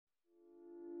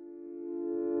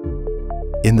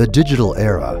In the digital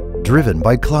era, driven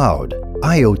by cloud,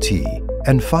 IoT,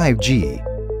 and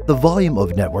 5G, the volume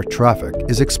of network traffic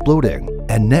is exploding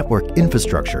and network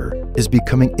infrastructure is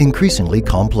becoming increasingly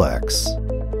complex.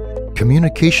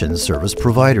 Communications service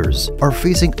providers are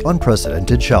facing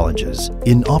unprecedented challenges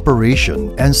in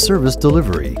operation and service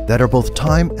delivery that are both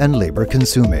time and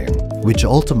labor-consuming, which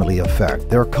ultimately affect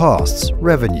their costs,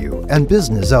 revenue, and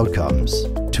business outcomes.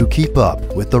 To keep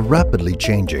up with the rapidly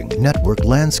changing network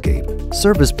landscape,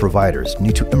 service providers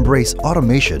need to embrace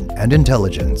automation and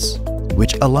intelligence,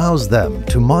 which allows them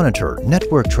to monitor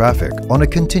network traffic on a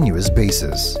continuous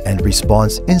basis and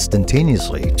respond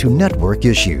instantaneously to network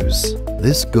issues.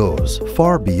 This goes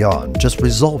far beyond just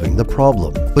resolving the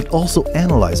problem, but also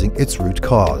analyzing its root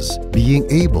cause, being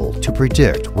able to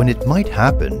predict when it might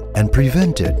happen and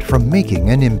prevent it from making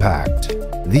an impact.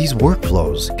 These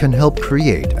workflows can help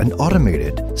create an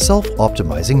automated,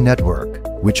 self-optimizing network,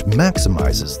 which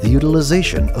maximizes the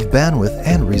utilization of bandwidth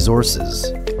and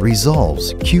resources,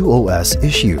 resolves QoS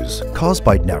issues caused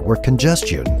by network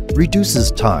congestion,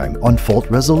 reduces time on fault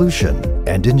resolution,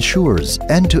 and ensures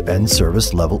end-to-end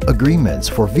service level agreements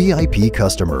for VIP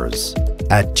customers.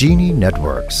 At Genie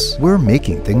Networks, we're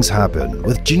making things happen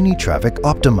with Genie Traffic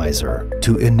Optimizer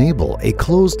to enable a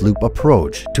closed-loop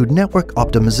approach to network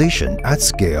optimization at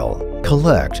scale.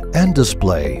 Collect and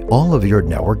display all of your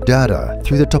network data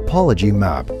through the topology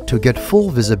map to get full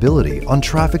visibility on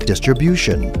traffic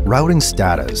distribution, routing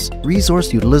status,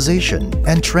 resource utilization,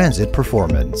 and transit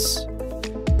performance.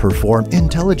 Perform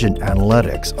intelligent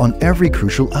analytics on every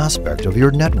crucial aspect of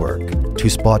your network to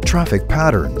spot traffic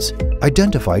patterns,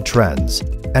 identify trends,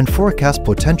 and forecast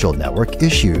potential network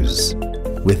issues.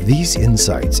 With these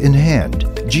insights in hand,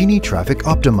 Genie Traffic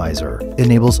Optimizer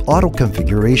enables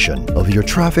auto-configuration of your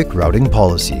traffic routing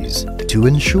policies to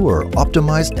ensure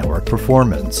optimized network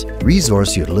performance,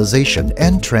 resource utilization,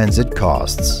 and transit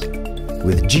costs.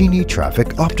 With Genie Traffic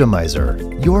Optimizer,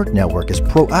 your network is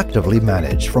proactively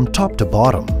managed from top to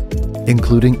bottom,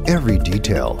 including every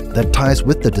detail that ties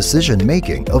with the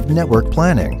decision-making of network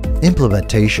planning,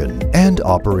 implementation, and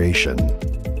operation.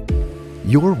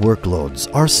 Your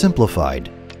workloads are simplified,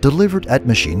 delivered at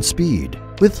machine speed,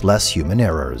 with less human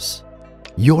errors.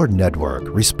 Your network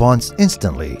responds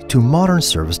instantly to modern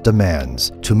service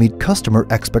demands to meet customer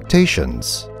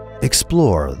expectations.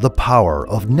 Explore the power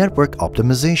of network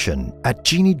optimization at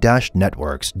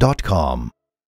genie-networks.com.